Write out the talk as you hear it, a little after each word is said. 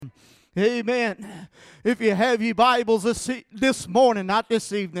Amen. If you have your Bibles this morning, not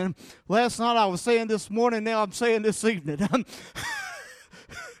this evening. Last night I was saying this morning, now I'm saying this evening.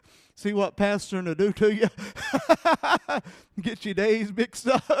 See what pastoring to do to you? Get your days mixed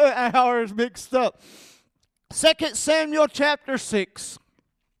up, hours mixed up. 2 Samuel chapter 6,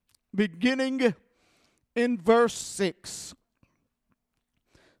 beginning in verse 6.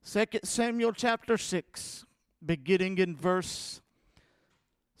 2 Samuel chapter 6, beginning in verse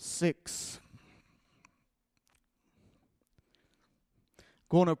 6.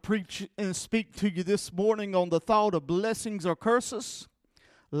 Going to preach and speak to you this morning on the thought of blessings or curses,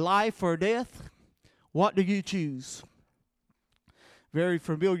 life or death. What do you choose? Very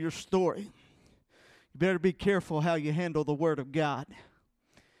familiar story. You better be careful how you handle the Word of God,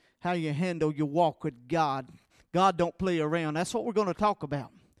 how you handle your walk with God. God don't play around. That's what we're going to talk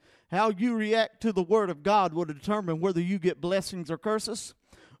about. How you react to the Word of God will determine whether you get blessings or curses.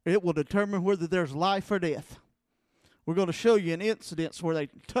 It will determine whether there's life or death. We're going to show you an incident where they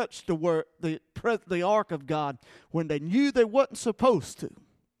touched the ark of God when they knew they wasn't supposed to.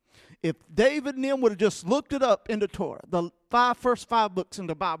 If David and them would have just looked it up in the Torah, the first five books in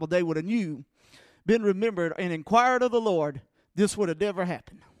the Bible, they would have been remembered and inquired of the Lord, this would have never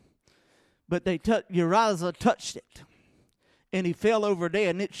happened. But Uriah touched it, and he fell over dead.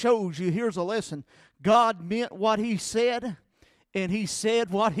 And it shows you, here's a lesson. God meant what he said, and he said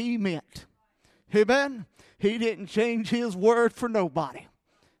what he meant. Amen? He didn't change his word for nobody.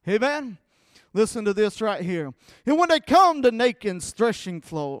 Amen? Listen to this right here. And when they come to Nachon's threshing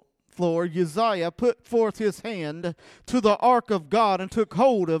floor, Uzziah put forth his hand to the ark of God and took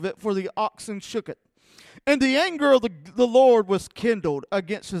hold of it, for the oxen shook it. And the anger of the Lord was kindled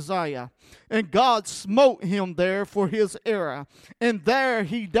against Uzziah, and God smote him there for his error. And there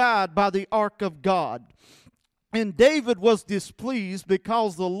he died by the ark of God. And David was displeased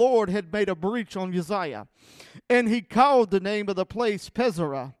because the Lord had made a breach on Uzziah. And he called the name of the place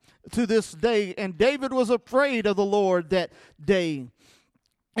Pezerah to this day. And David was afraid of the Lord that day,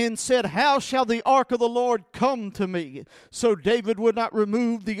 and said, how shall the ark of the Lord come to me? So David would not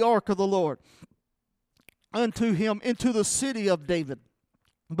remove the ark of the Lord unto him into the city of David.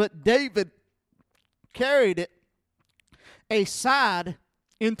 But David carried it aside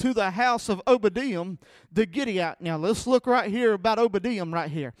into the house of Obadiah the Gittite. Now let's look right here about Obadiah right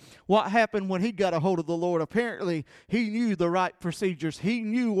here. What happened when he got a hold of the Lord? Apparently he knew the right procedures. He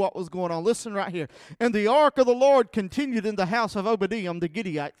knew what was going on. Listen right here. And the ark of the Lord continued in the house of Obadiah the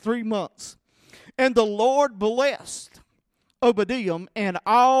Gittite 3 months. And the Lord blessed Obadiah and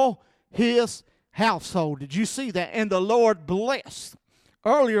all his household. Did you see that? And the Lord blessed.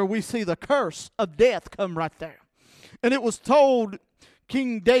 Earlier we see the curse of death come right there. And it was told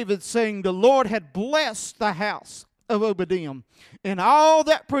King David, saying, the Lord had blessed the house of Obadiah and all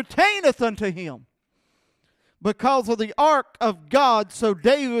that pertaineth unto him because of the ark of God. So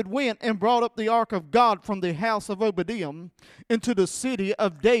David went and brought up the ark of God from the house of Obadiah into the city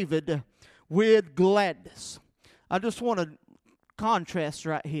of David with gladness. I just want to contrast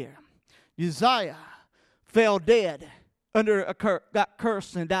right here. Uzziah fell dead under got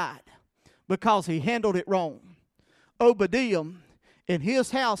cursed and died because he handled it wrong. Obadiah in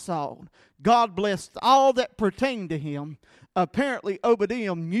his household, God blessed all that pertained to him. Apparently,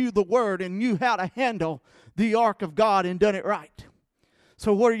 Obadiah knew the word and knew how to handle the ark of God and done it right.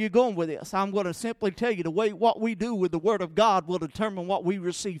 So where are you going with this? I'm going to simply tell you the way what we do with the word of God will determine what we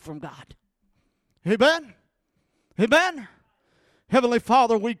receive from God. Amen? Amen? Heavenly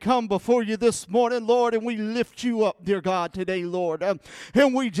Father, we come before you this morning, Lord, and we lift you up, dear God, today, Lord.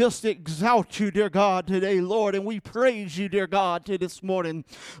 And we just exalt you, dear God, today, Lord. And we praise you, dear God, this morning,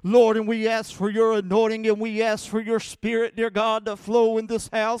 Lord. And we ask for your anointing, and we ask for your spirit, dear God, to flow in this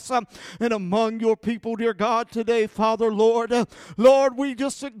house and among your people, dear God, today, Father, Lord. Lord, we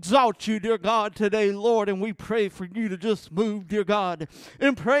just exalt you, dear God, today, Lord. And we pray for you to just move, dear God.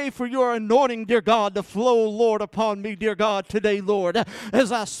 And pray for your anointing, dear God, to flow, Lord, upon me, dear God, today, Lord.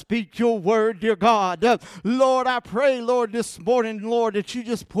 As I speak your word, dear God. Lord, I pray, Lord, this morning, Lord, that you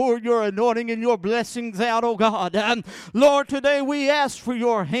just pour your anointing and your blessings out, oh God. Lord, today we ask for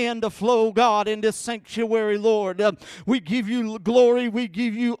your hand to flow, God, in this sanctuary, Lord. We give you glory, we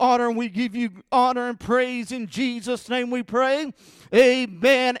give you honor, and we give you honor and praise. In Jesus' name we pray.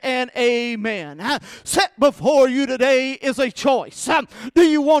 Amen and amen. Set before you today is a choice. Do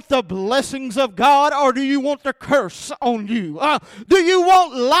you want the blessings of God, or do you want the curse on you? Do you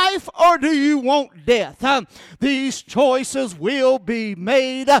want life or do you want death? These choices will be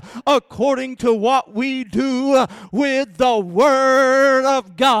made according to what we do with the Word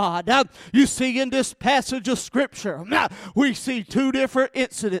of God. You see, in this passage of Scripture, we see two different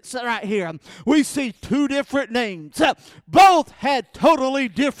incidents right here. We see two different names. Both had totally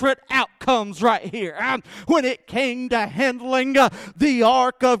different outcomes right here when it came to handling the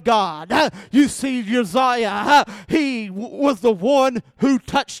ark of God. You see, Uzziah, he was the one who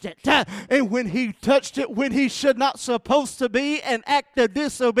touched it. And when he touched it when he should not supposed to be, an act of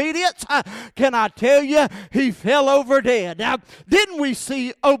disobedience, can I tell you, he fell over dead. Didn't we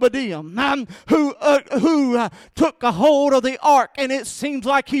see Obadiah who took a hold of the ark, and it seems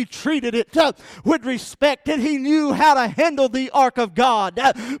like he treated it with respect, and he knew how to handle the ark of God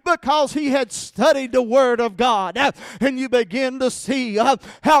because he had studied the Word of God. And you begin to see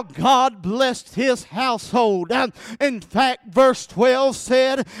how God blessed his household. In fact, verse 12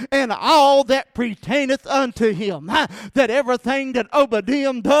 said, and all that pertaineth unto him, that everything that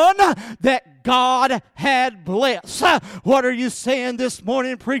Obadiah done, that God had blessed. What are you saying this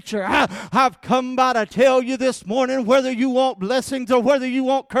morning, preacher? I've come by to tell you this morning, whether you want blessings or whether you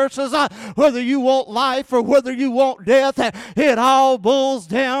want curses, whether you want life or whether you want death, it all boils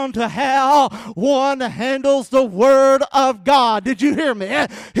down to how one handles the Word of God. Did you hear me?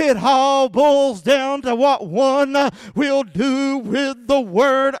 It all boils down to what one will do with the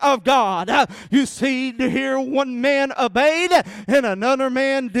Word of God. You see, here one man obeyed and another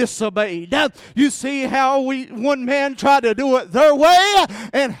man disobeyed. You see how one man tried to do it their way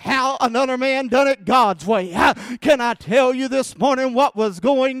and how another man done it God's way. Can I tell you this morning what was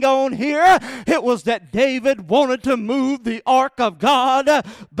going on here? It was that David wanted to move the ark of God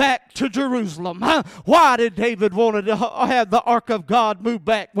back to Jerusalem. Why did David want to have the ark of God moved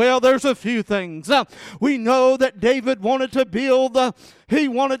back? Well, there's a few things. We know that David wanted to build he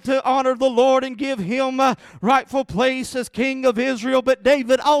wanted to honor the Lord and give him a rightful place as king of Israel. But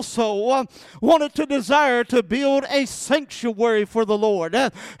David also wanted to desire to build a sanctuary for the Lord.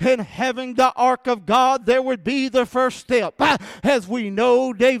 And having the ark of God, there would be the first step. As we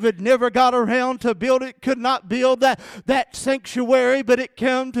know, David never got around to build it, could not build that sanctuary, but it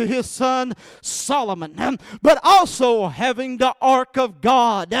came to his son Solomon. But also having the ark of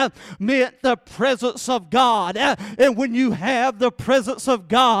God meant the presence of God. And when you have the presence of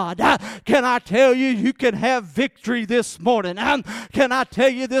God, can I tell you, you can have victory this morning. Can I tell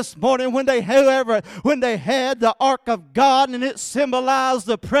you this morning, when they had the ark of God and it symbolized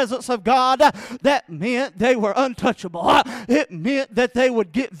the presence of God, that meant they were untouchable. It meant that they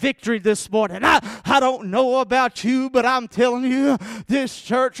would get victory this morning. I don't know about you, but I'm telling you, this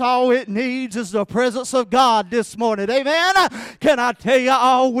church, all it needs is the presence of God this morning. Amen. Can I tell you,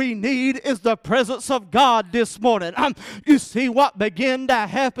 all we need is the presence of God this morning. You see what began to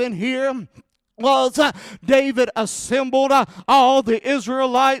happen here was David assembled all the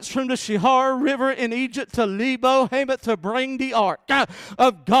Israelites from the Shihar River in Egypt to Lebo Hamath to bring the ark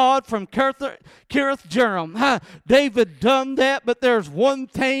of God from Kiriath Jearim. David done that, but there's one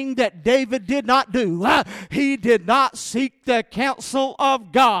thing that David did not do. He did not seek the counsel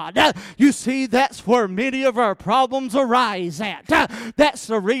of God. You see, that's where many of our problems arise at. That's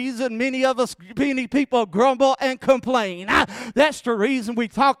the reason many people grumble and complain. That's the reason we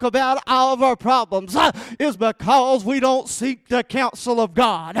talk about all of our problems is because we don't seek the counsel of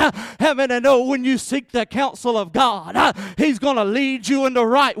God. Having to know, when you seek the counsel of God, He's going to lead you in the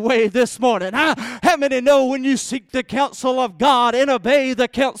right way this morning. Having to know, when you seek the counsel of God and obey the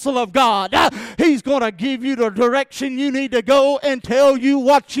counsel of God, He's going to give you the direction you need to go and tell you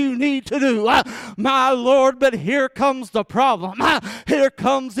what you need to do. My Lord, but here comes the problem. Here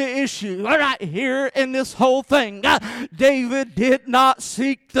comes the issue right here in this whole thing. David did not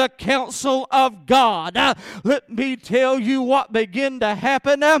seek the counsel of God. Let me tell you what began to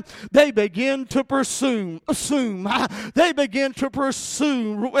happen. They begin to assume. They begin to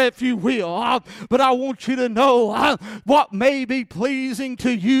pursue, if you will. But I want you to know, what may be pleasing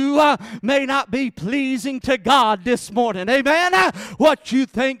to you may not be pleasing to God this morning. Amen. What you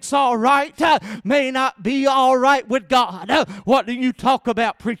think's all right may not be all right with God. What do you talk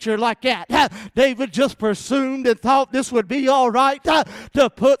about, preacher, like that? David just presumed and thought this would be all right to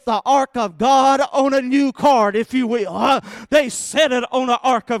put the ark of God on a new cart, if you will. They set it on the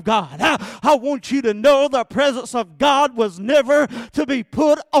ark of God. I want you to know the presence of God was never to be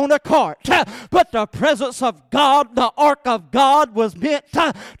put on a cart, but the presence of God, the ark of God, was meant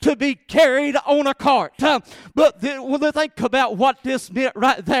to be carried on a cart. But when they think about what this meant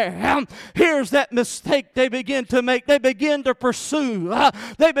right there, here's that mistake they begin to make. They begin to pursue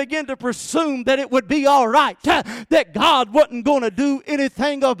that it would be all right, that God wasn't going to do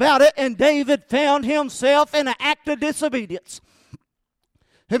anything about it, and David found himself in an act of disobedience.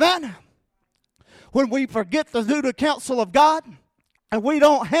 Amen? When we forget to do the counsel of God and we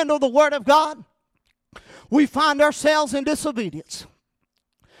don't handle the word of God, we find ourselves in disobedience.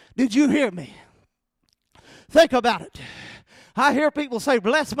 Did you hear me? Think about it. I hear people say,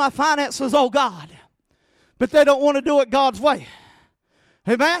 bless my finances, oh God, but they don't want to do it God's way.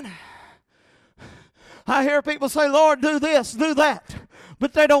 Amen? I hear people say, Lord, do this, do that,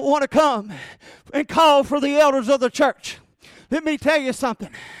 but they don't want to come and call for the elders of the church. Let me tell you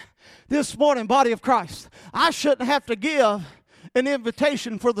something. This morning, body of Christ, I shouldn't have to give an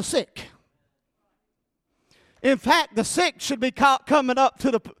invitation for the sick. In fact, the sick should be coming up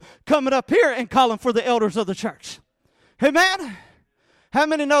here and calling for the elders of the church. Amen? How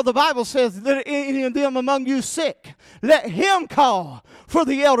many know the Bible says that any of them among you sick, let him call for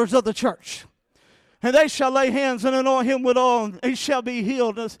the elders of the church. And they shall lay hands and anoint him with oil, and he shall be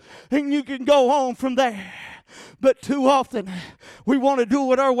healed. And you can go on from there. But too often, we want to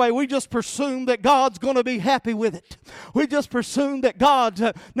do it our way. We just presume that God's going to be happy with it. We just presume that God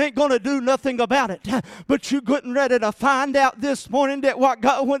ain't going to do nothing about it. But you're getting ready to find out this morning that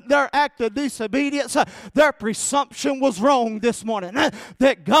when their act of disobedience, their presumption was wrong this morning.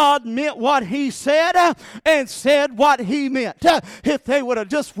 That God meant what he said and said what he meant. If they would have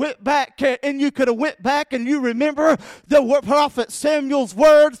just went back, and you could have went back and you remember the prophet Samuel's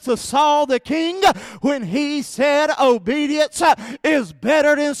words to Saul the king when he said obedience is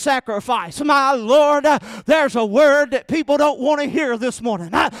better than sacrifice. My Lord, there's a word that people don't want to hear this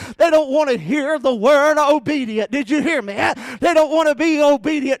morning. They don't want to hear the word obedient. Did you hear me? They don't want to be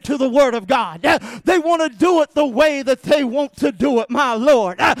obedient to the word of God. They want to do it the way that they want to do it, my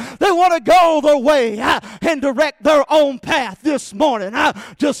Lord. They want to go their way and direct their own path this morning,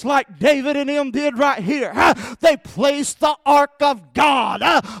 just like David and them did right here. They placed the ark of God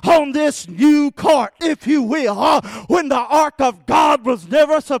on this new cart, if you will, when the ark of God was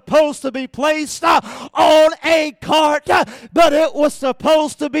never supposed to be placed on a cart, but it was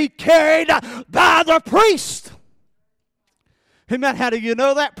supposed to be carried by the priest. Amen. How do you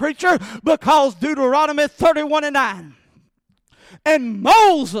know that, preacher? Because Deuteronomy 31:9. And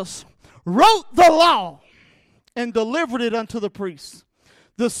Moses wrote the law and delivered it unto the priests,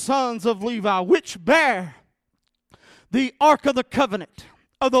 the sons of Levi, which bear the ark of the covenant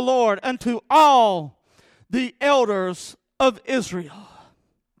of the Lord unto all the elders of Israel.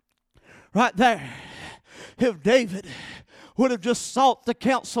 Right there. If David would have just sought the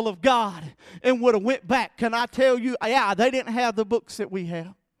counsel of God and would have went back, can I tell you, yeah, they didn't have the books that we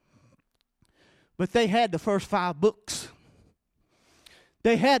have, but they had the first 5 books.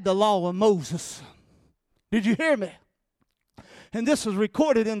 They had the law of Moses. Did you hear me? And this is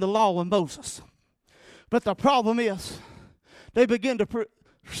recorded in the law of Moses. But the problem is, they begin to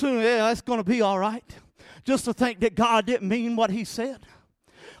presume, yeah, it's going to be all right. Just to think that God didn't mean what he said.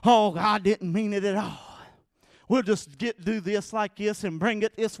 Oh, God didn't mean it at all. We'll just do this like this and bring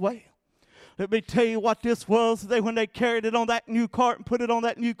it this way. Let me tell you what this was. When they carried it on that new cart and put it on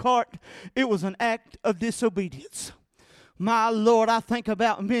that new cart, it was an act of disobedience. My Lord, I think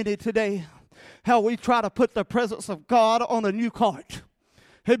about many today, how we try to put the presence of God on a new cart.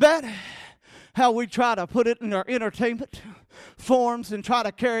 Amen? How we try to put it in our entertainment forms and try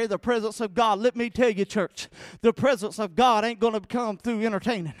to carry the presence of God. Let me tell you, church, the presence of God ain't going to come through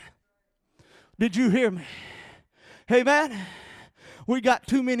entertaining. Did you hear me? Amen? We got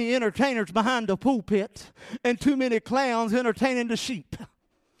too many entertainers behind the pulpit and too many clowns entertaining the sheep.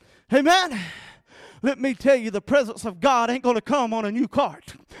 Amen? Let me tell you, the presence of God ain't going to come on a new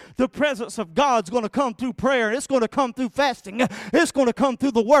cart. The presence of God's going to come through prayer. It's going to come through fasting. It's going to come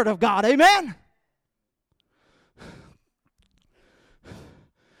through the Word of God. Amen?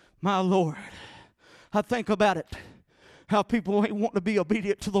 My Lord, I think about it, how people ain't want to be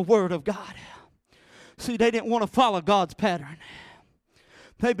obedient to the Word of God. See, they didn't want to follow God's pattern.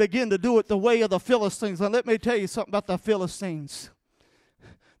 They began to do it the way of the Philistines. And let me tell you something about the Philistines.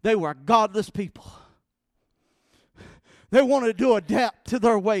 They were godless people. They wanted to adapt to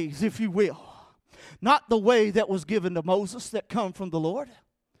their ways, if you will. Not the way that was given to Moses that come from the Lord,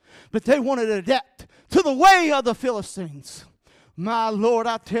 but they wanted to adapt to the way of the Philistines. My Lord,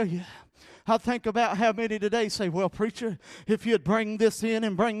 I tell you, I think about how many today say, well, preacher, if you'd bring this in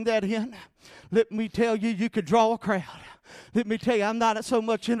and bring that in, let me tell you, you could draw a crowd. Let me tell you, I'm not so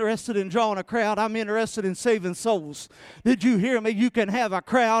much interested in drawing a crowd. I'm interested in saving souls. Did you hear me? You can have a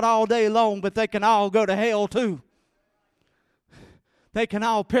crowd all day long, but they can all go to hell too. They can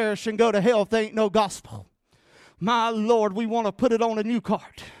all perish and go to hell if there ain't no gospel. My Lord, we want to put it on a new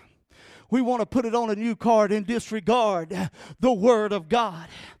card. We want to put it on a new card and disregard the Word of God.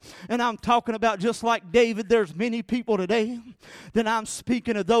 And I'm talking about just like David, there's many people today that I'm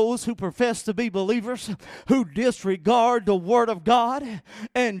speaking of those who profess to be believers who disregard the Word of God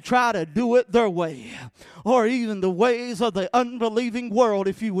and try to do it their way, or even the ways of the unbelieving world,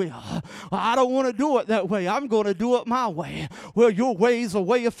 if you will. I don't want to do it that way. I'm going to do it my way. Well, your way is a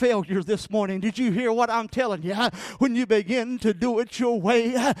way of failure this morning. Did you hear what I'm telling you? When you begin to do it your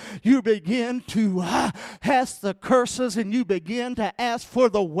way, you begin to ask the curses and you begin to ask for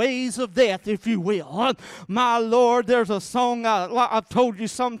the ways of death, if you will. My Lord, there's a song I've told you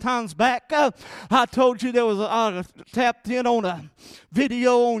sometimes back. I told you there was I tapped in on a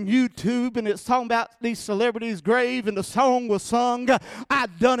video on YouTube, and it's talking about these celebrities' grave, and the song was sung, I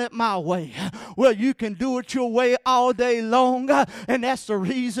done it my way. Well, you can do it your way all day long, and that's the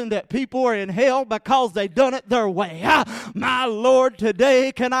reason that people are in hell, because they done it their way. My Lord,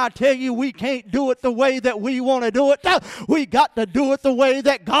 today, can I tell you, we can't do it the way that we want to do it. We got to do it the way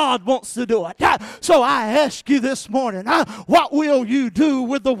that God wants to do it. So I ask you this morning, what will you do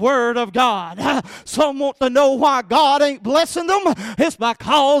with the Word of God? Some want to know why God ain't blessing them. It's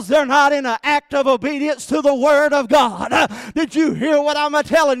because they're not in an act of obedience to the Word of God. Did you hear what I'm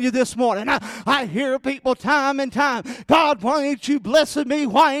telling you this morning? I hear people time and time, God, why ain't you blessing me?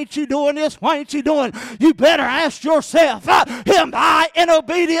 Why ain't you doing this? Why ain't you doing? You better ask yourself, am I in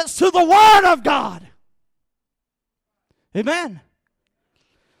obedience to the Word of God? Amen.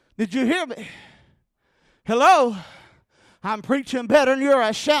 Did you hear me? Hello? I'm preaching better than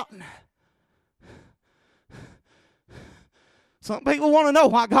you're shouting. Some people want to know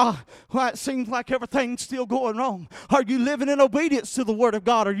why it seems like everything's still going wrong. Are you living in obedience to the Word of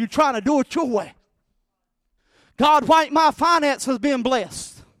God? Are you trying to do it your way? God, why ain't my finances being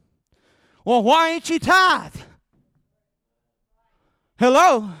blessed? Well, why ain't you tithe?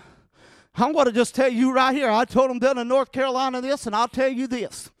 Hello? I'm going to just tell you right here. I told them down in North Carolina this, and I'll tell you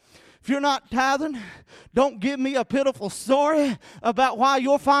this. If you're not tithing, don't give me a pitiful story about why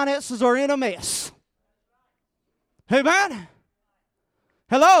your finances are in a mess. Amen?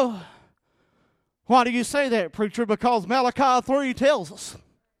 Hello? Why do you say that, preacher? Because Malachi 3 tells us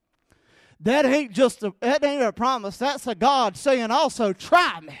that ain't a promise. That's a God saying also,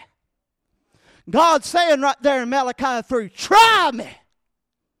 try me. God's saying right there in Malachi 3, try me.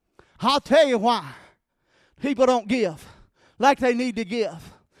 I'll tell you why people don't give like they need to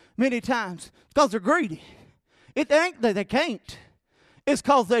give many times. It's because they're greedy. It ain't that they can't. It's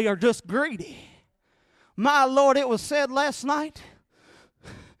because they are just greedy. My Lord, it was said last night,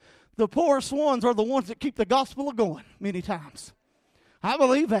 the poorest ones are the ones that keep the gospel going many times. I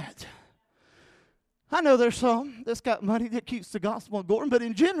believe that. I know there's some that's got money that keeps the gospel going, but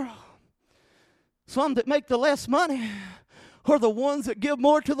in general, some that make the less money are the ones that give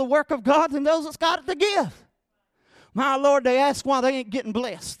more to the work of God than those that's got it to give. My Lord, they ask why they ain't getting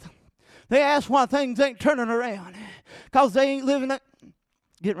blessed. They ask why things ain't turning around. Because they ain't living it.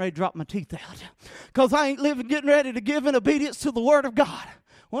 Getting ready to drop my teeth out. Because I ain't getting ready to give in obedience to the Word of God.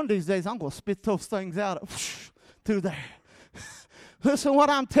 One of these days, I'm going to spit those things out through there. Listen what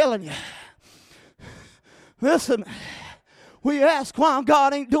I'm telling you. Listen. We ask why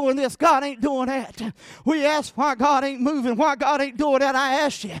God ain't doing this, God ain't doing that. We ask why God ain't moving, why God ain't doing that. I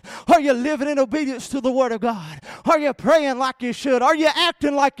ask you, are you living in obedience to the Word of God? Are you praying like you should? Are you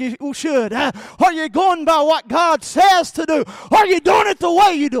acting like you should? Are you going by what God says to do? Are you doing it the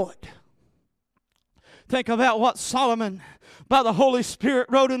way you do it? Think about what Solomon, by the Holy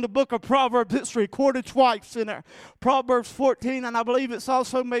Spirit, wrote in the book of Proverbs. It's recorded twice in there. Proverbs 14, and I believe it's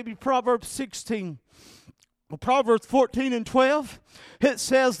also maybe Proverbs 16. Proverbs 14 and 12, it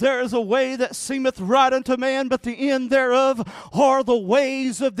says, there is a way that seemeth right unto man, but the end thereof are the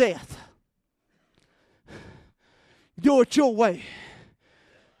ways of death. Do it your way.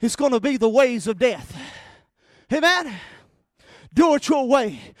 It's going to be the ways of death. Amen? Do it your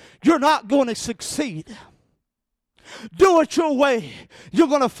way. You're not going to succeed. Do it your way. You're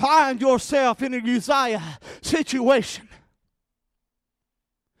going to find yourself in a Uzziah situation.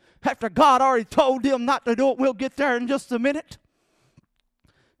 After God already told him not to do it, we'll get there in just a minute.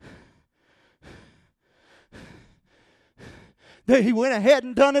 Then he went ahead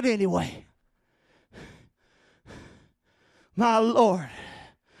and done it anyway. My Lord,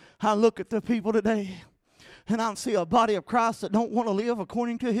 I look at the people today, and I see a body of Christ that don't want to live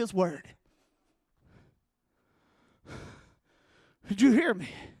according to His Word. Did you hear me?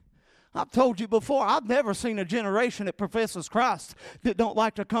 I've told you before, I've never seen a generation that professes Christ that don't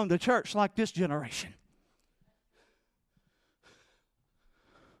like to come to church like this generation.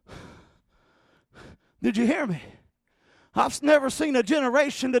 Did you hear me? I've never seen a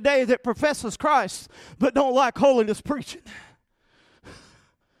generation today that professes Christ but don't like holiness preaching.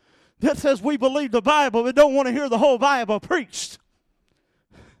 That says we believe the Bible but don't want to hear the whole Bible preached.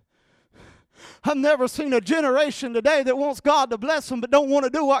 I've never seen a generation today that wants God to bless them but don't want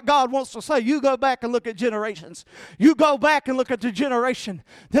to do what God wants to say. You go back and look at generations. You go back and look at the generation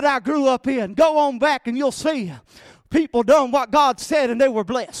that I grew up in. Go on back and you'll see people done what God said and they were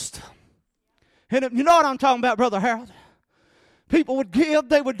blessed. And you know what I'm talking about, Brother Harold? People would give,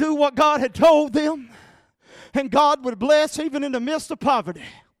 they would do what God had told them, and God would bless even in the midst of poverty.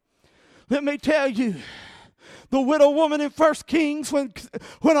 Let me tell you, the widow woman in 1 Kings, when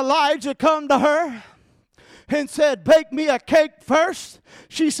Elijah come to her and said, bake me a cake first,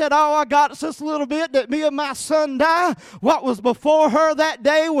 she said, oh, I got just a little bit that me and my son die. What was before her that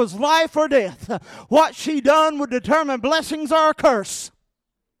day was life or death. What she done would determine blessings or a curse.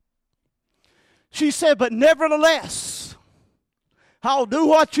 She said, but nevertheless, I'll do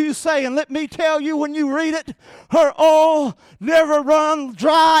what you say. And let me tell you, when you read it, her oil never run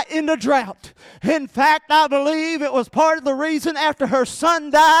dry in the drought. In fact, I believe it was part of the reason after her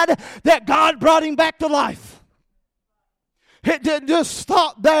son died that God brought him back to life. It didn't just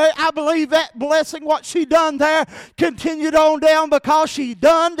stop there. I believe that blessing, what she done there, continued on down because she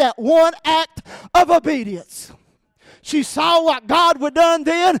done that one act of obedience. She saw what God would done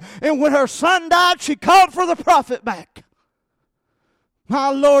then, and when her son died, she called for the prophet back. My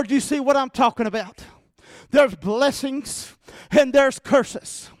Lord, you see what I'm talking about. There's blessings and there's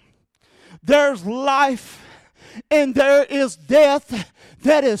curses. There's life and there is death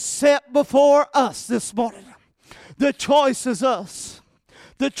that is set before us this morning. The choice is us.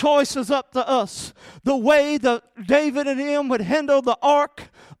 The choice is up to us. The way that David and him would handle the ark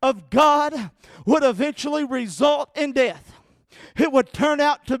of God would eventually result in death. It would turn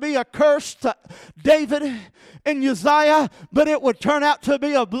out to be a curse to David and Uzziah, but it would turn out to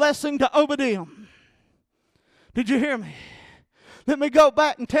be a blessing to Obadiah. Did you hear me? Let me go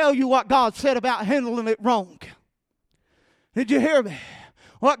back and tell you what God said about handling it wrong. Did you hear me?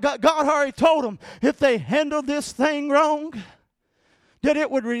 What God already told them, if they handled this thing wrong, that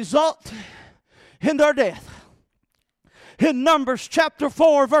it would result in their death. In Numbers chapter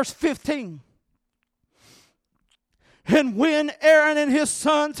 4, verse 15. And when Aaron and his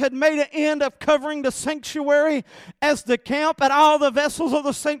sons had made an end of covering the sanctuary as the camp and all the vessels of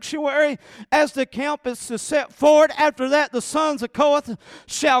the sanctuary as the camp is to set forward, after that the sons of Kohath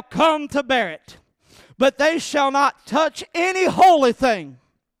shall come to bear it. But they shall not touch any holy thing,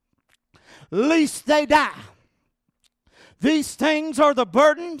 lest they die. These things are the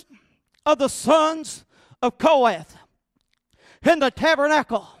burden of the sons of Kohath in the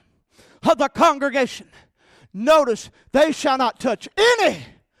tabernacle of the congregation. Notice, they shall not touch any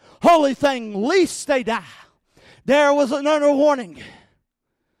holy thing, lest they die. There was another warning.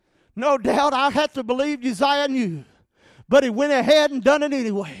 No doubt I had to believe Uzziah knew, but he went ahead and done it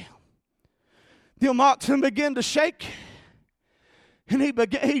anyway. The oxen began to shake, and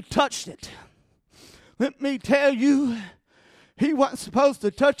he touched it. Let me tell you, he wasn't supposed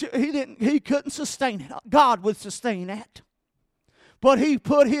to touch it. He couldn't sustain it. God would sustain that. But he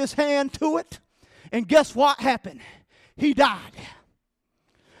put his hand to it. And guess what happened? He died.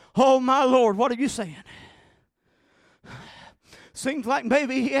 Oh, my Lord, what are you saying? Seems like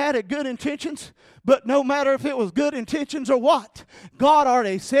maybe he had good intentions, but no matter if it was good intentions or what, God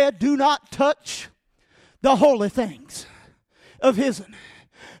already said, do not touch the holy things of His.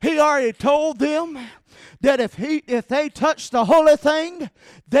 He already told them that if they touched the holy thing,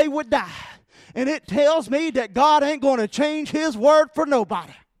 they would die. And it tells me that God ain't going to change His word for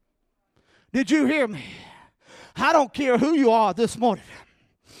nobody. Did you hear me? I don't care who you are this morning.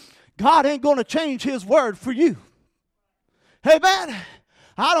 God ain't going to change His word for you. Amen.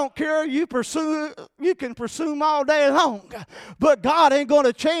 I don't care. You can pursue Him all day long, but God ain't going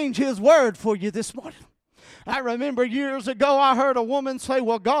to change His word for you this morning. I remember years ago I heard a woman say,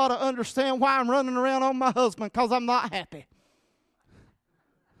 well, God, I understand why I'm running around on my husband, because I'm not happy.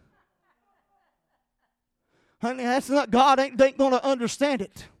 Honey, that's not, God ain't going to understand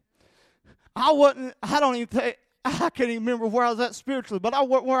it. I can't even remember where I was at spiritually, but I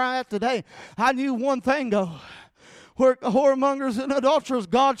wasn't where I'm at today. I knew one thing though. Where whoremongers and adulterers,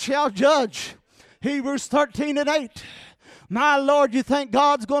 God shall judge. Hebrews 13:8. My Lord, you think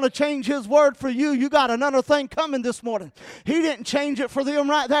God's going to change His word for you? You got another thing coming this morning. He didn't change it for them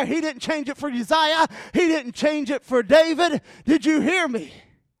right there. He didn't change it for Uzziah. He didn't change it for David. Did you hear me?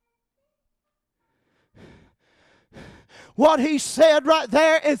 What He said right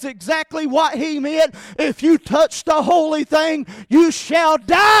there is exactly what He meant. If you touch the holy thing, you shall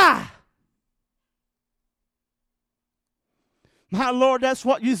die. My Lord, that's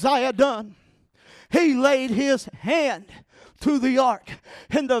what Uzziah done. He laid his hand to the ark.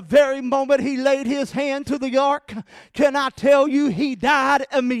 In the very moment he laid his hand to the ark, can I tell you, he died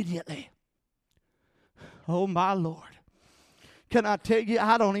immediately. Oh, my Lord. Can I tell you,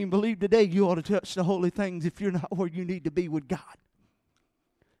 I don't even believe today you ought to touch the holy things if you're not where you need to be with God.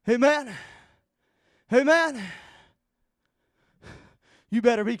 Amen. Amen. You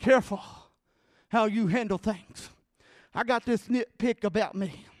better be careful how you handle things. I got this nitpick about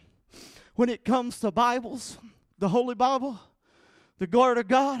me. When it comes to Bibles, the Holy Bible, the Word of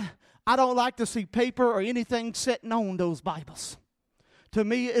God, I don't like to see paper or anything sitting on those Bibles. To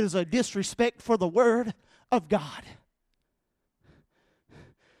me, it is a disrespect for the Word of God.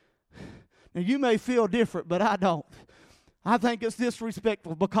 Now, you may feel different, but I don't. I think it's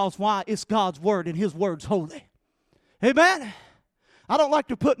disrespectful because why? It's God's Word, and His Word's holy. Amen? I don't like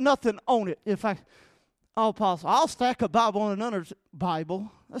to put nothing on it. Apostle, I'll stack a Bible on another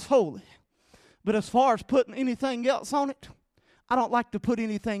Bible. That's holy. But as far as putting anything else on it, I don't like to put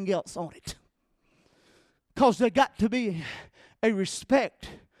anything else on it. Because there got to be a respect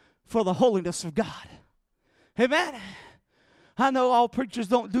for the holiness of God. Amen? I know all preachers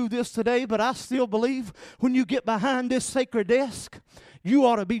don't do this today, but I still believe when you get behind this sacred desk, you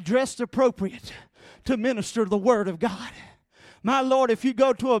ought to be dressed appropriate to minister the Word of God. My Lord, if you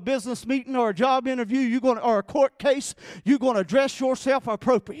go to a business meeting or a job interview, or a court case, you're going to dress yourself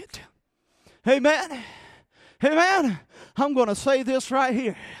appropriate. Amen? Amen? I'm going to say this right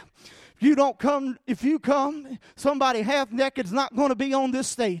here. If you come, somebody half naked is not going to be on this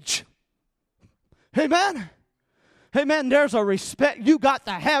stage. Amen? Amen. There's a respect. You got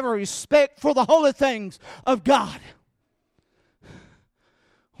to have a respect for the holy things of God.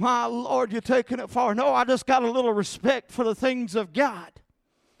 My Lord, you're taking it far. No, I just got a little respect for the things of God.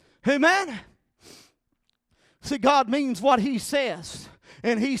 Amen? See, God means what He says.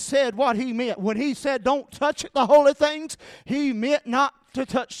 And He said what He meant. When He said don't touch the holy things, He meant not to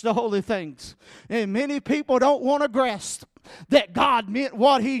touch the holy things. And many people don't want to grasp that God meant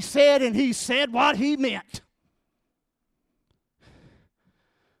what He said and He said what He meant.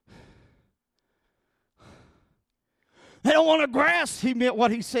 They don't want to grasp He meant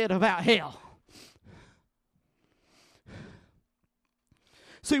what He said about hell.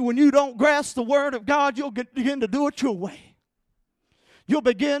 See, when you don't grasp the Word of God, you'll begin to do it your way. You'll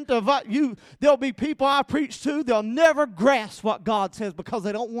begin to there'll be people I preach to, they'll never grasp what God says because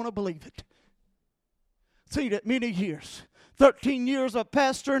they don't want to believe it. Seen it many years. 13 years of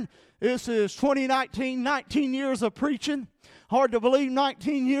pastoring. This is 2019, 19 years of preaching. Hard to believe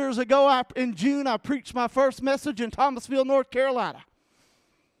 19 years ago, in June, I preached my first message in Thomasville, North Carolina.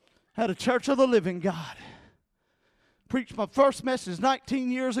 At a Church of the Living God. Preached my first message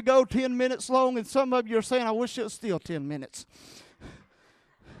 19 years ago, 10 minutes long, and some of you are saying, I wish it was still 10 minutes.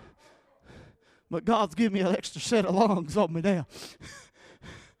 But God's given me an extra set of lungs on me now.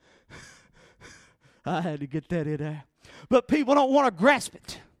 I had to get that in there. But people don't want to grasp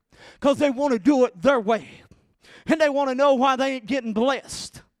it because they want to do it their way. And they want to know why they ain't getting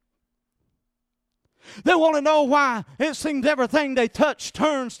blessed. They want to know why it seems everything they touch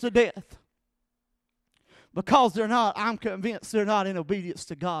turns to death. Because I'm convinced they're not in obedience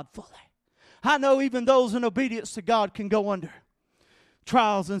to God fully. I know even those in obedience to God can go under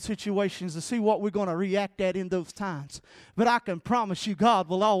trials and situations to see what we're going to react at in those times. But I can promise you God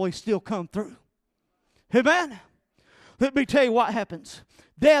will always still come through. Amen? Let me tell you what happens.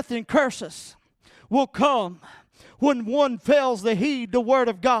 Death and curses will come when one fails to heed the Word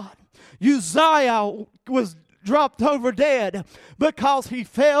of God. Uzziah was dropped over dead because he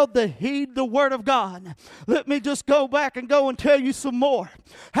failed to heed the Word of God. Let me just go back and tell you some more.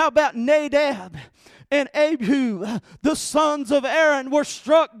 How about Nadab and Abihu, the sons of Aaron, were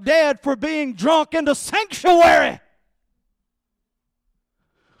struck dead for being drunk in the sanctuary.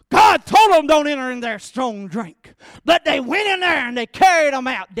 God told them don't enter in there strong drink. But they went in there and they carried them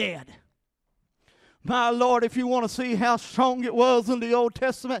out dead. My Lord, if you want to see how strong it was in the Old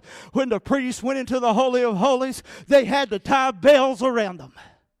Testament, when the priests went into the Holy of Holies, they had to tie bells around them.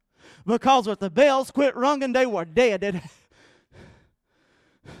 Because if the bells quit ringing, they were dead.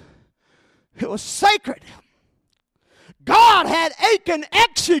 It was sacred. God had Achan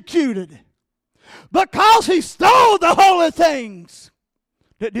executed because he stole the holy things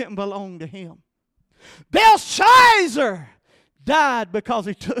that didn't belong to him. Belshazzar died because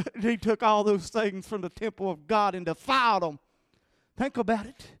he took all those things from the temple of God and defiled them. Think about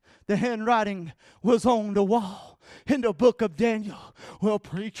it. The handwriting was on the wall in the book of Daniel. Well,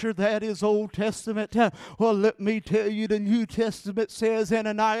 preacher, that is Old Testament. Well, let me tell you, the New Testament says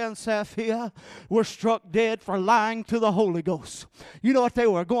Ananias and Sapphira were struck dead for lying to the Holy Ghost. You know what they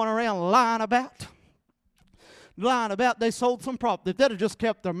were going around lying about? Lying about they sold some property. If they'd have just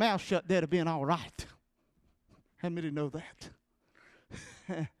kept their mouth shut, they'd have been all right. How many know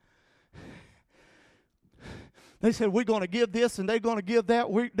that? They said, we're going to give this and they're going to give that.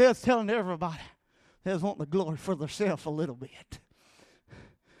 They're telling everybody they was wanting the glory for themselves a little bit.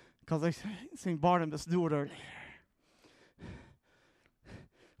 Because they seen Barnabas do it earlier.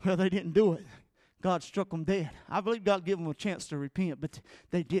 Well, they didn't do it. God struck them dead. I believe God gave them a chance to repent, but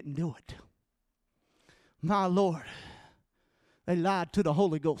they didn't do it. My Lord, they lied to the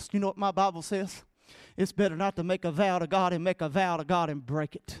Holy Ghost. You know what my Bible says? It's better not to make a vow to God and make a vow to God and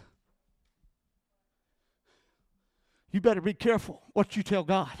break it. You better be careful what you tell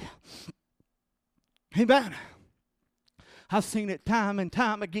God. Amen. I've seen it time and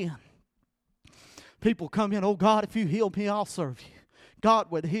time again. People come in, oh God, if you heal me, I'll serve you.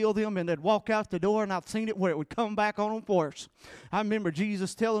 God would heal them and they'd walk out the door, and I've seen it where it would come back on them worse. I remember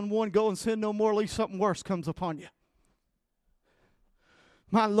Jesus telling one, go and sin no more, lest something worse comes upon you.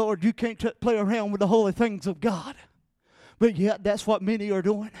 My Lord, you can't play around with the holy things of God. But yet, that's what many are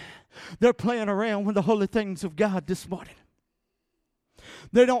doing. They're playing around with the holy things of God this morning.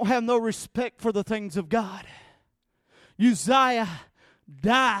 They don't have no respect for the things of God. Uzziah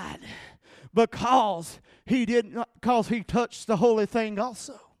died because he touched the holy thing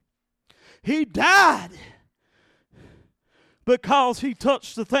also. He died because he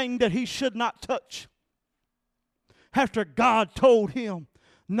touched the thing that he should not touch, after God told him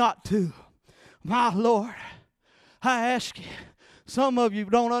not to. My Lord, I ask you, some of you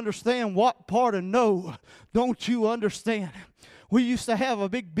don't understand what part of no don't you understand. We used to have a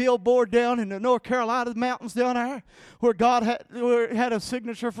big billboard down in the North Carolina mountains down there where it had a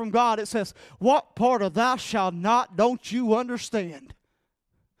signature from God. It says, what part of thou shalt not don't you understand?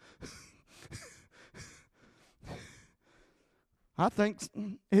 I think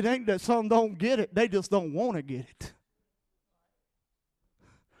it ain't that some don't get it. They just don't want to get it.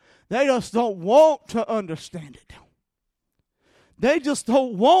 They just don't want to understand it. They just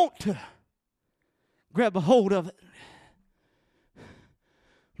don't want to grab a hold of it.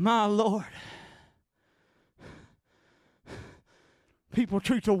 My Lord. People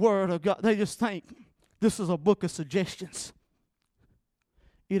treat the Word of God. They just think this is a book of suggestions.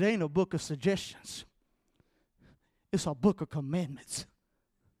 It ain't a book of suggestions. It's a book of commandments.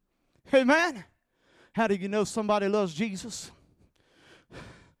 Amen. How do you know somebody loves Jesus?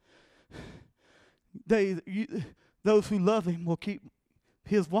 Those who love him will keep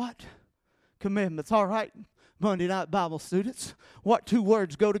his what? Commandments. All right. Monday night Bible students. What two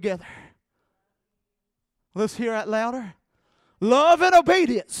words go together? Let's hear that louder. Love and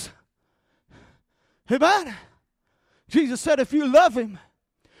obedience. Amen. Jesus said if you love him,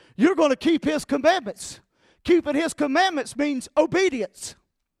 you're going to keep his commandments. Keeping his commandments means obedience.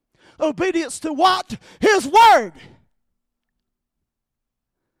 Obedience to what? His word.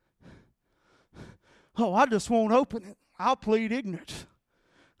 Oh, I just won't open it. I'll plead ignorance.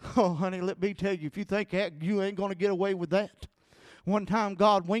 Oh, honey, let me tell you, if you think that, you ain't going to get away with that. One time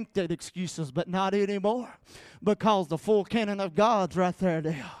God winked at excuses, but not anymore, because the full canon of God's right there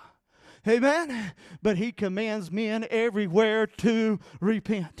now. Amen? But he commands men everywhere to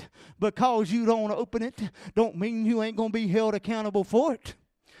repent. Because you don't open it, don't mean you ain't going to be held accountable for it.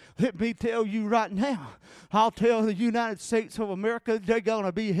 Let me tell you right now, I'll tell the United States of America, they're going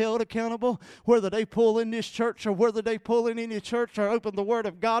to be held accountable whether they pull in this church or whether they pull in any church or open the Word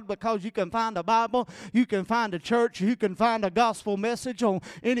of God, because you can find a Bible, you can find a church, you can find a gospel message on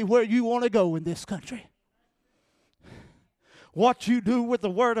anywhere you want to go in this country. What you do with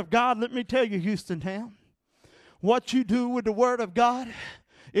the Word of God, let me tell you, Houston Town, what you do with the Word of God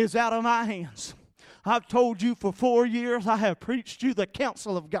is out of my hands. I've told you for 4 years I have preached you the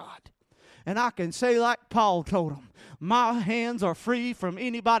counsel of God. And I can say like Paul told them, my hands are free from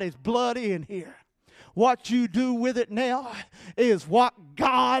anybody's blood in here. What you do with it now is what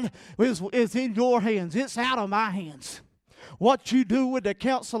God is in your hands. It's out of my hands. What you do with the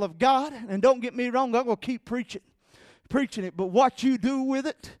counsel of God, and don't get me wrong, I'm going to keep preaching it, but what you do with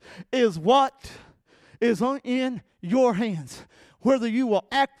it is what is in your hands. Whether you will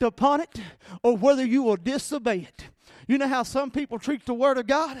act upon it or whether you will disobey it. You know how some people treat the Word of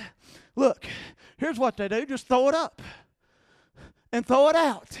God? Look, here's what they do. Just throw it up and throw it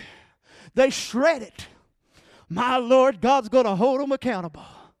out. They shred it. My Lord, God's going to hold them accountable.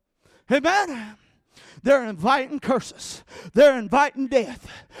 Amen? They're inviting curses. They're inviting death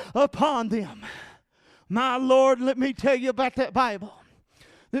upon them. My Lord, let me tell you about that Bible.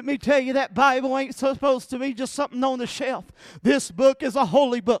 Let me tell you, that Bible ain't supposed to be just something on the shelf. This book is a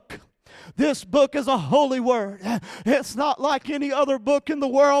holy book. This book is a holy word. It's not like any other book in the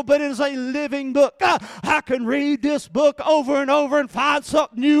world, but it is a living book. I can read this book over and over and find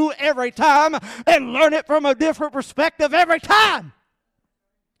something new every time and learn it from a different perspective every time.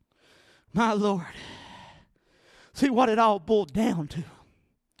 My Lord. See, what it all boiled down to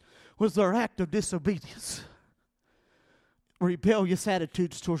was their act of disobedience. Rebellious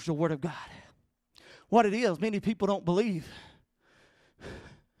attitudes towards the Word of God. What it is, many people don't believe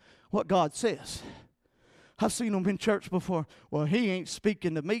what God says. I've seen them in church before. Well, he ain't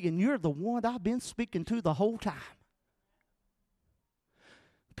speaking to me, and you're the one I've been speaking to the whole time.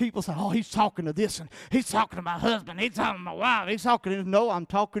 People say, oh, he's talking to this, and he's talking to my husband, he's talking to my wife, he's talking to... No, I'm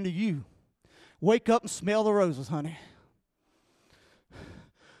talking to you. Wake up and smell the roses, honey.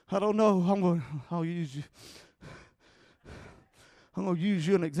 I don't know. I'll use you. I'm going to use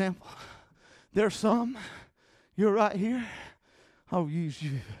you an example. There's some, you're right here. I'll use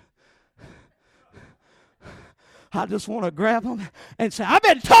you. I just want to grab them and say, I've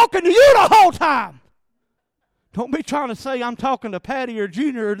been talking to you the whole time. Don't be trying to say I'm talking to Patty or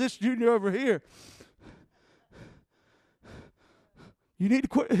Junior or this Junior over here. You need to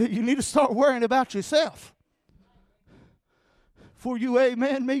quit. You need to start worrying about yourself. Before you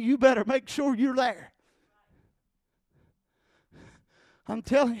amen me, you better make sure you're there. I'm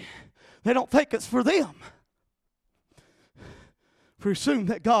telling you, they don't think it's for them. Presume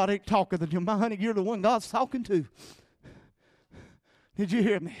that God ain't talking to you. My honey, you're the one God's talking to. Did you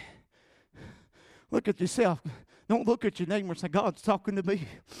hear me? Look at yourself. Don't look at your neighbor and say, God's talking to me.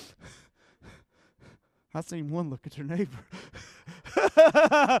 I seen one look at your neighbor.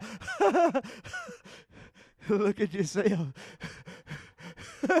 Look at yourself.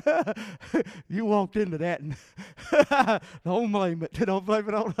 You walked into that and don't blame it. Don't blame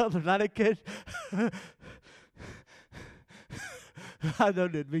it on others. I didn't catch. I know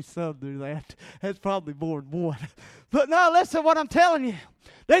there'd be some do that. That's probably more than one. But no, listen to what I'm telling you.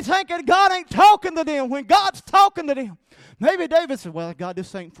 They thinking God ain't talking to them when God's talking to them. Maybe David said, well, God,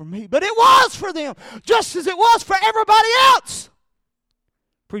 this ain't for me. But it was for them, just as it was for everybody else.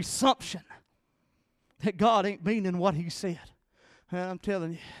 Presumption that God ain't meaning what he said. And I'm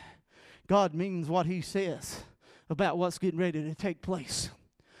telling you, God means what he says about what's getting ready to take place.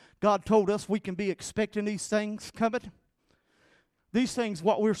 God told us we can be expecting these things coming. These things,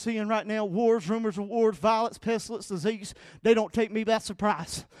 what we're seeing right now, wars, rumors of wars, violence, pestilence, disease, they don't take me by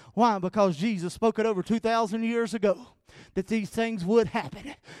surprise. Why? Because Jesus spoke it over 2,000 years ago that these things would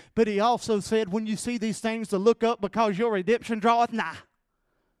happen. But he also said, when you see these things, to look up because your redemption draweth nigh.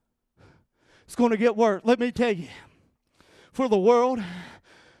 It's going to get worse. Let me tell you, for the world,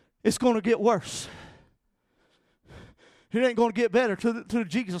 it's going to get worse. It ain't going to get better till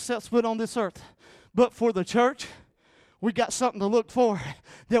Jesus sets foot on this earth. But for the church, we got something to look for,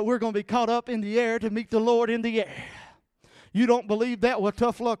 that we're going to be caught up in the air to meet the Lord in the air. You don't believe that? Well,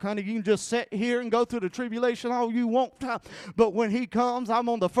 tough luck, honey. You can just sit here and go through the tribulation all you want. But when he comes, I'm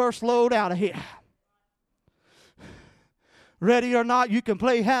on the first load out of here. Ready or not, you can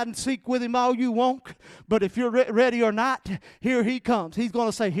play hide and seek with him all you want. But if you're ready or not, here he comes. He's going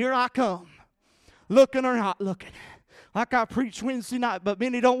to say, here I come. Looking or not looking. Like I preached Wednesday night, but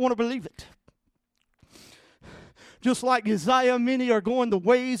many don't want to believe it. Just like Isaiah, many are going the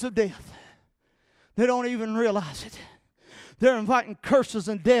ways of death. They don't even realize it. They're inviting curses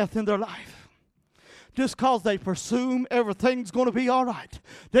and death in their life. Just because they presume everything's going to be all right.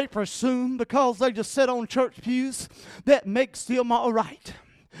 They presume because they just sit on church pews, that makes them all right.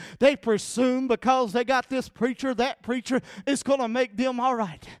 They presume because they got this preacher, that preacher, it's going to make them all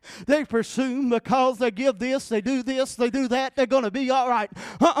right. They presume because they give this, they do that, they're going to be all right.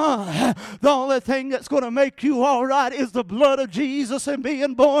 The only thing that's going to make you all right is the blood of Jesus and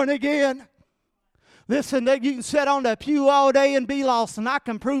being born again. Listen, you can sit on the pew all day and be lost, and I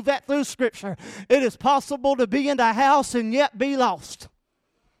can prove that through Scripture. It is possible to be in the house and yet be lost.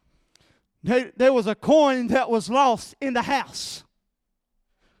 There was a coin that was lost in the house.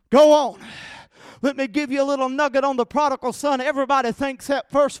 Go on. Let me give you a little nugget on the prodigal son. Everybody thinks that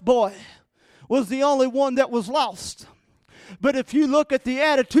first boy was the only one that was lost. But if you look at the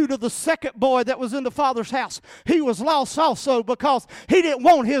attitude of the second boy that was in the father's house, he was lost also because he didn't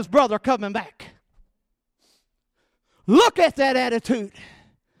want his brother coming back. Look at that attitude.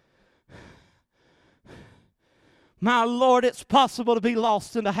 My Lord, it's possible to be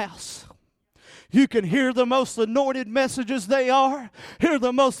lost in the house. You can hear the most anointed messages they are, hear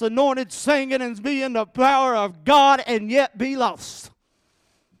the most anointed singing and be in the power of God, and yet be lost.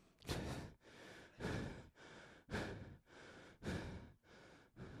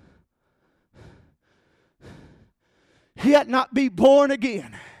 Yet not be born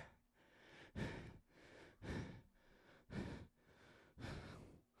again.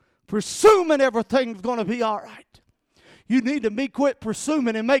 Presuming everything's going to be all right. You need to quit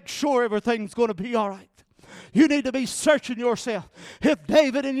presuming and make sure everything's going to be all right. You need to be searching yourself. If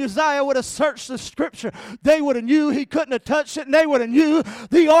David and Uzziah would have searched the Scripture, they would have knew he couldn't have touched it, and they would have knew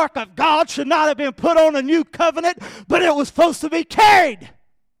the ark of God should not have been put on a new covenant, but it was supposed to be carried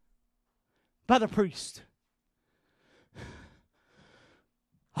by the priest.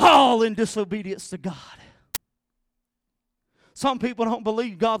 All in disobedience to God. Some people don't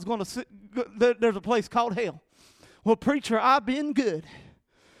believe God's going to sit. There's a place called hell. Well, preacher, I've been good.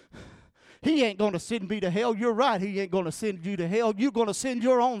 He ain't going to send me to hell. You're right. He ain't going to send you to hell. You're going to send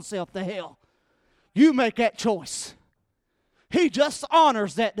your own self to hell. You make that choice. He just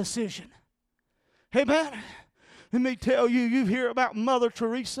honors that decision. Amen. Let me tell you, you hear about Mother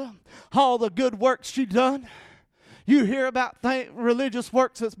Teresa, all the good works she done. You hear about religious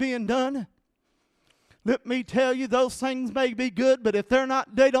works that's being done. Let me tell you, those things may be good, but if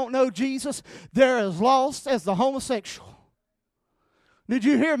they don't know Jesus, they're as lost as the homosexual. Did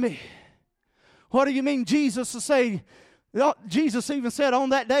you hear me? What do you mean Jesus Jesus even said on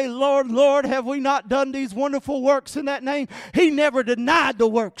that day, Lord, Lord, have we not done these wonderful works in that name? He never denied the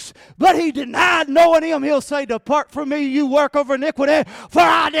works, but he denied knowing him. He'll say, depart from me, you work of iniquity, for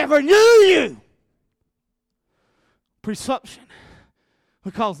I never knew you. Presumption,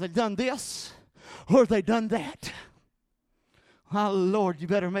 because they've done this or they done that. Oh, Lord, you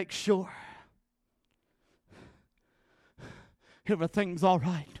better make sure everything's all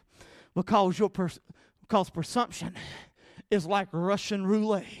right, because because presumption is like Russian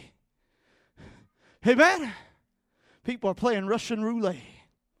roulette. Amen? People are playing Russian roulette.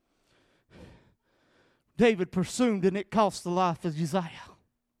 David presumed, and it cost the life of Uzziah.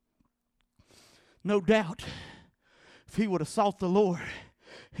 No doubt, if he would have sought the Lord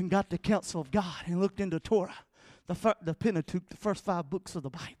and got the counsel of God and looked into Torah, the Pentateuch, the first 5 books of the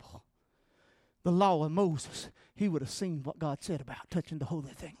Bible, the law of Moses, he would have seen what God said about touching the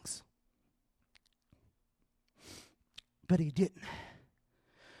holy things. But he didn't,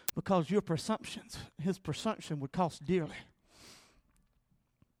 because his presumption would cost dearly.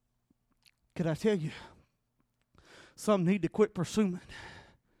 Could I tell you, some need to quit presuming.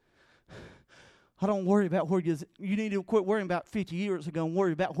 I don't worry about where you need to quit worrying about 50 years ago and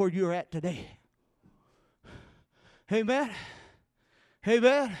worry about where you're at today. Amen?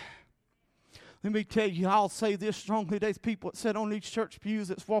 Amen? Let me tell you, I'll say this strongly. There's people that sit on these church pews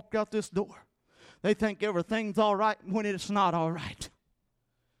that's walked out this door. They think everything's all right when it's not all right.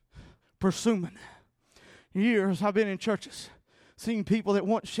 Presuming. Years I've been in churches, seen people that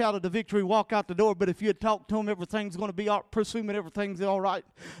once shouted the victory walk out the door, but if you had talked to them, everything's going to be all, presuming everything's all right,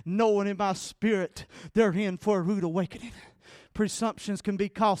 knowing in my spirit they're in for a rude awakening. Presumptions can be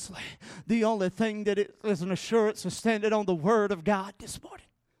costly. The only thing that it is an assurance is standing on the Word of God this morning.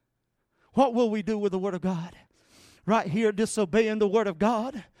 What will we do with the Word of God? Right here, disobeying the Word of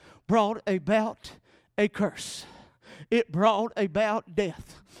God brought about a curse. It brought about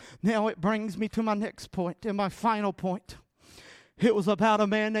death. Now it brings me to my next point and my final point. It was about a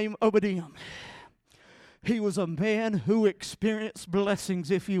man named Obadiah. He was a man who experienced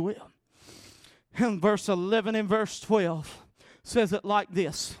blessings, if you will. And verse 11 and verse 12 says it like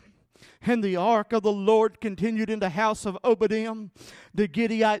this. And the ark of the Lord continued in the house of Obadiah the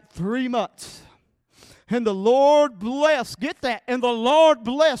Gittite 3 months. And the Lord blessed, get that, and the Lord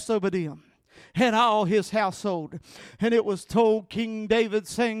blessed Obadiah and all his household. And it was told King David,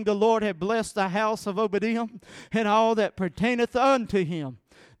 saying, the Lord had blessed the house of Obadiah and all that pertaineth unto him.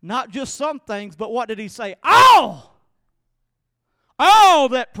 Not just some things, but what did he say? All! All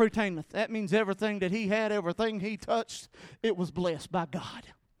that pertaineth. That means everything that he had, everything he touched, it was blessed by God.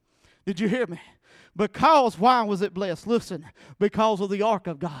 Did you hear me? Because, why was it blessed? Listen, because of the ark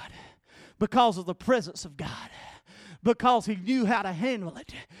of God. Because of the presence of God. Because he knew how to handle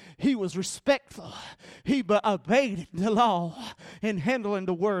it. He was respectful. He obeyed the law in handling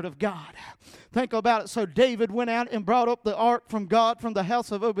the word of God. Think about it. So David went out and brought up the ark from God from the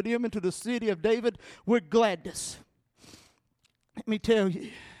house of Obadiah into the city of David with gladness. Let me tell you,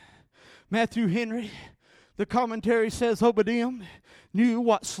 Matthew Henry, the commentary says Obadiah knew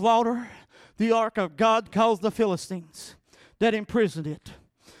what slaughter the ark of God caused the Philistines that imprisoned it.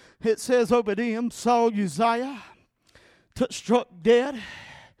 It says Obadiah saw Uzziah struck dead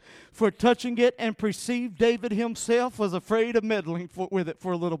for touching it, and perceived David himself was afraid of meddling with it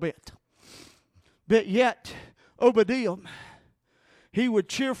for a little bit. But yet, Obadiah, he would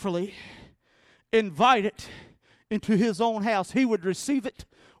cheerfully invite it into his own house. He would receive it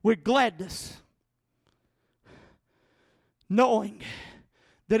with gladness, knowing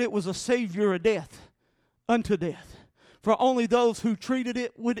that it was a savior of death unto death. For only those who treated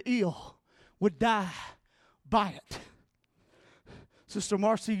it with ill would die by it. Sister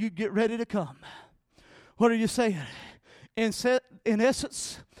Marcy, you get ready to come. What are you saying? In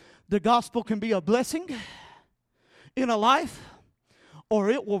essence, the gospel can be a blessing in a life, or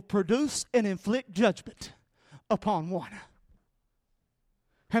it will produce and inflict judgment upon one.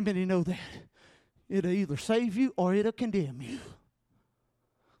 How many know that? It'll either save you or it'll condemn you.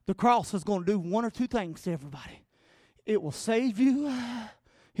 The cross is going to do one or two things to everybody. It will save you.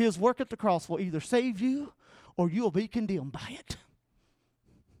 His work at the cross will either save you or you'll be condemned by it.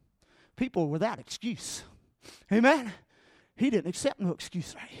 People are without excuse. Amen? He didn't accept no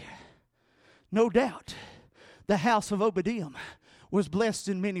excuse right here. No doubt, the house of Obadiah was blessed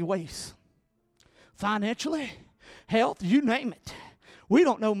in many ways. Financially, health, you name it. We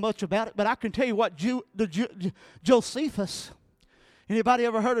don't know much about it, but I can tell you what Josephus, anybody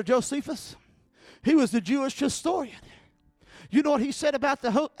ever heard of Josephus? He was the Jewish historian. You know what he said about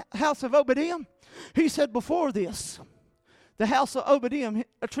the house of Obadiah? He said before this, the house of Obadiah,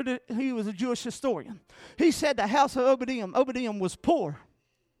 he was a Jewish historian. He said the house of Obadiah was poor.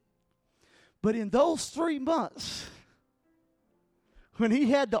 But in those 3 months, when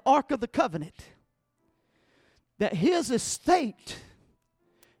he had the Ark of the Covenant, that his estate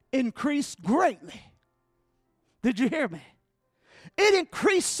increased greatly. Did you hear me? It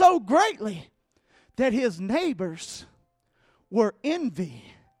increased so greatly that his neighbors were envy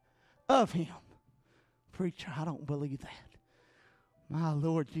of him. Preacher, I don't believe that. My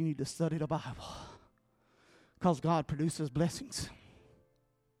Lord, you need to study the Bible, because God produces blessings.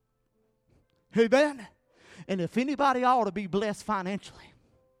 Amen? And if anybody ought to be blessed financially,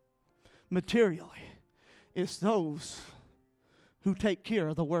 materially, it's those who take care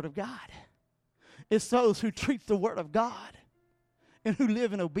of the Word of God. It's those who treat the Word of God and who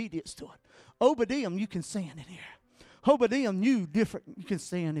live in obedience to it. Obadiah, you can stand in here. Obadiah knew different. You can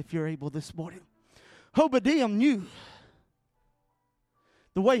stand if you're able this morning. Obadiah knew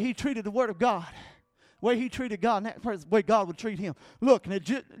the way he treated the Word of God, the way he treated God, and that's the way God would treat him. Look,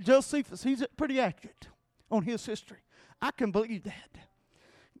 and Josephus, he's pretty accurate on his history. I can believe that.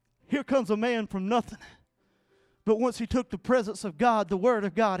 Here comes a man from nothing. But once he took the presence of God, the Word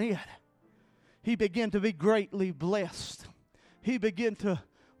of God in, he began to be greatly blessed. He began to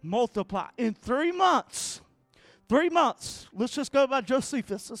multiply. In 3 months, let's just go by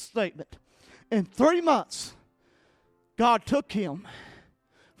Josephus' statement. In 3 months, God took him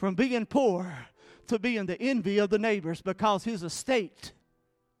from being poor to being the envy of the neighbors, because his estate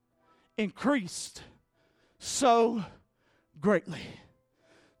increased so greatly.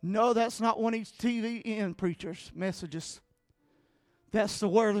 No, that's not one of these TVN preachers' messages. That's the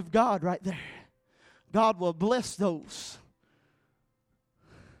Word of God right there. God will bless those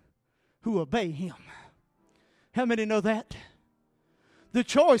who obey Him. How many know that? The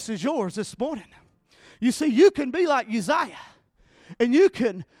choice is yours this morning. You see, you can be like Uzziah, and you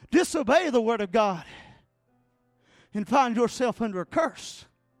can disobey the Word of God and find yourself under a curse.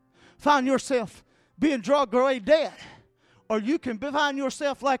 Find yourself being drugged away dead. Or you can find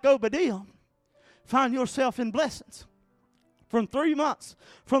yourself like Obadiah, find yourself in blessings. From 3 months,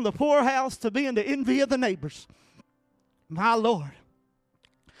 from the poorhouse to being the envy of the neighbors. My Lord,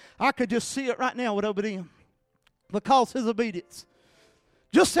 I could just see it right now with Obadiah, because his obedience.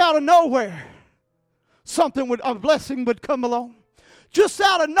 Just out of nowhere, a blessing would come along. Just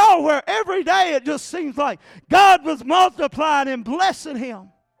out of nowhere, every day it just seems like God was multiplying and blessing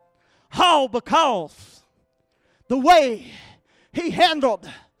him. All because the way he handled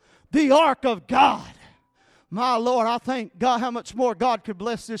the ark of God. My Lord, I thank God how much more God could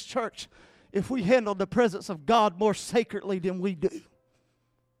bless this church if we handled the presence of God more sacredly than we do.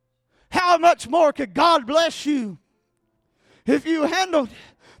 How much more could God bless you if you handled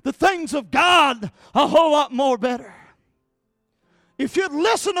the things of God a whole lot more better? If you'd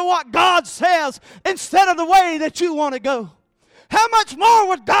listen to what God says instead of the way that you want to go, how much more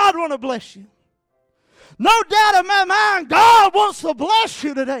would God want to bless you? No doubt in my mind, God wants to bless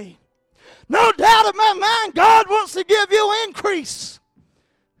you today. No doubt in my mind, God wants to give you increase.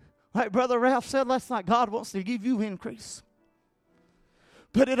 Like Brother Ralph said last night, God wants to give you increase.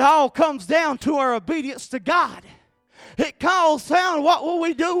 But it all comes down to our obedience to God. It calls down what will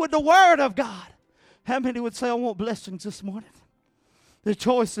we do with the Word of God. How many would say, I want blessings this morning? The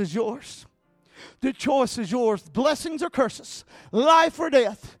choice is yours. The choice is yours. Blessings or curses, life or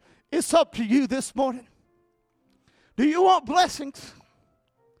death. It's up to you this morning. Do you want blessings?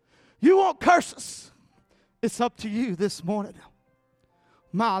 You want curses? It's up to you this morning.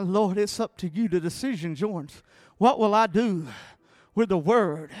 My Lord, it's up to you. The decision's yours. What will I do with the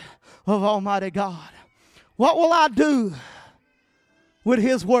word of Almighty God? What will I do with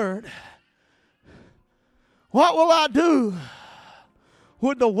His word? What will I do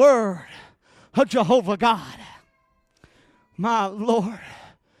with the word of Jehovah God? My Lord,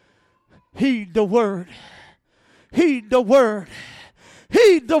 heed the word. Heed the word.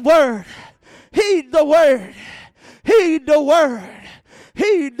 Heed the word. Heed the word. Heed the word.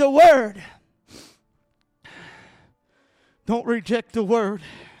 Heed the word. Don't reject the word.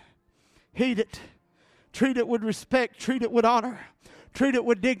 Heed it. Treat it with respect. Treat it with honor. Treat it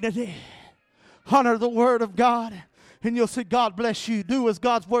with dignity. Honor the word of God, and you'll see God bless you. Do as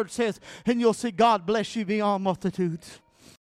God's word says, and you'll see God bless you beyond multitudes.